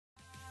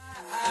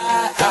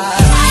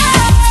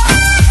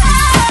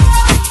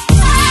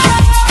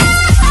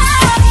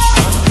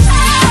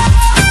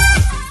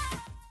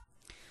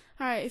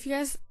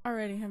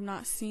already have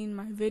not seen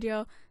my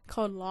video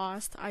called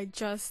Lost, I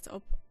just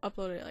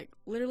uploaded it. Like,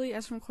 literally,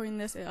 as I'm recording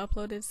this, it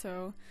uploaded,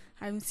 so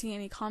I haven't seen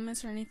any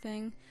comments or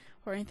anything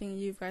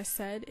you guys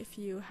said. If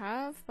you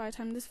have, by the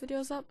time this video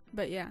is up.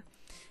 But yeah.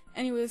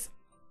 Anyways,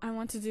 I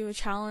want to do a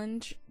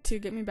challenge to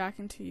get me back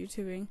into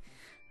YouTubing.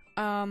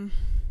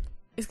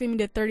 It's gonna be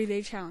the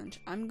 30-day challenge.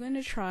 I'm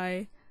gonna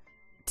try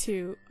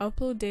to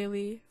upload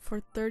daily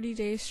for 30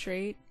 days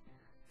straight,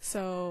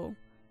 so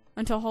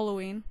until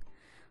Halloween.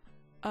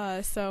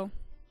 So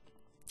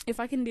if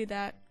I can do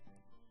that,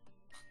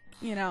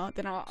 you know,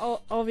 then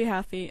I'll be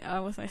happy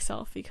with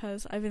myself,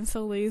 because I've been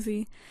so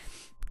lazy.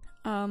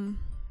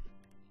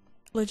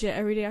 Legit,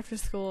 every day after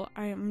school,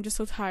 I'm just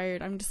so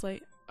tired. I'm just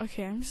like,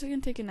 okay, I'm just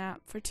gonna take a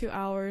nap for 2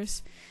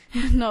 hours.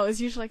 No,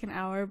 it's usually like an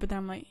hour, but then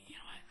I'm like, you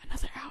know what,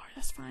 another hour,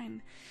 that's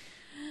fine.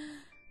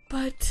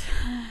 But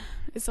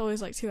it's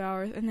always like 2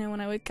 hours, and then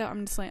when I wake up,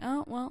 I'm just like,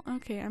 oh, well,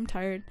 okay, I'm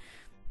tired.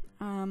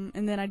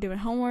 And then I do my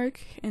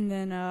homework, and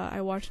then I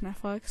watch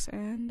Netflix,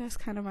 and that's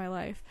kind of my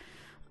life.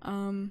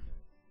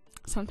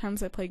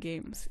 Sometimes I play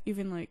games,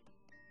 even like,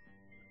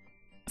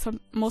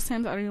 most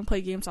times I don't even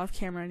play games off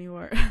camera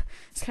anymore.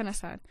 It's kind of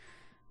sad.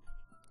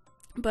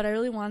 But I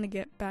really want to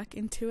get back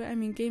into it. I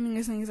mean, gaming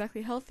isn't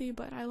exactly healthy,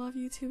 but I love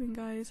YouTubing,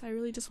 guys. I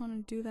really just want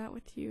to do that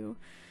with you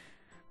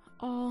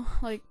all.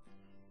 Like,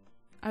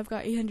 I've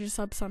got 800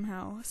 subs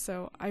somehow,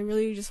 so I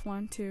really just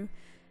want to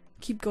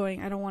keep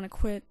going. I don't want to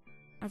quit.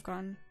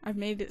 I've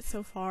made it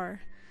so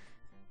far.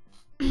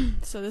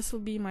 So this will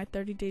be my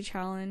 30-day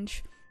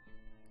challenge,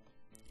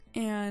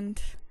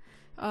 and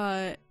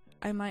I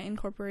might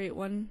incorporate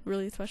one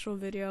really special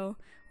video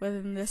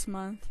within this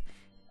month.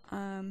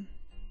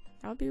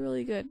 That would be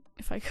really good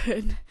if I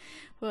could,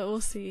 but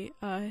we'll see.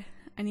 I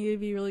need to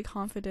be really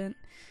confident.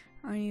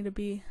 I need to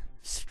be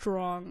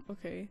strong,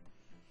 okay?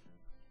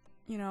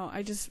 You know,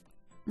 I just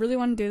really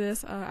want to do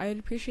this. I'd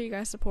appreciate you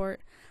guys' support.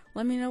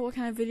 Let me know what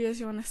kind of videos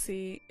you want to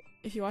see.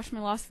 If you watched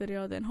my last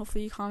video, then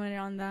hopefully you commented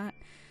on that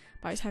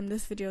by the time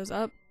this video is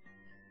up.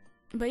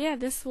 But yeah,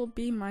 this will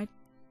be my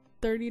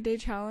 30-day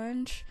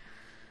challenge.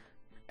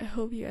 I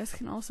hope you guys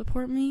can all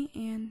support me,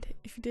 and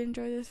if you did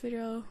enjoy this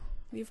video,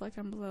 leave a like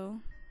down below,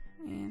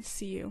 and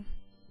see you.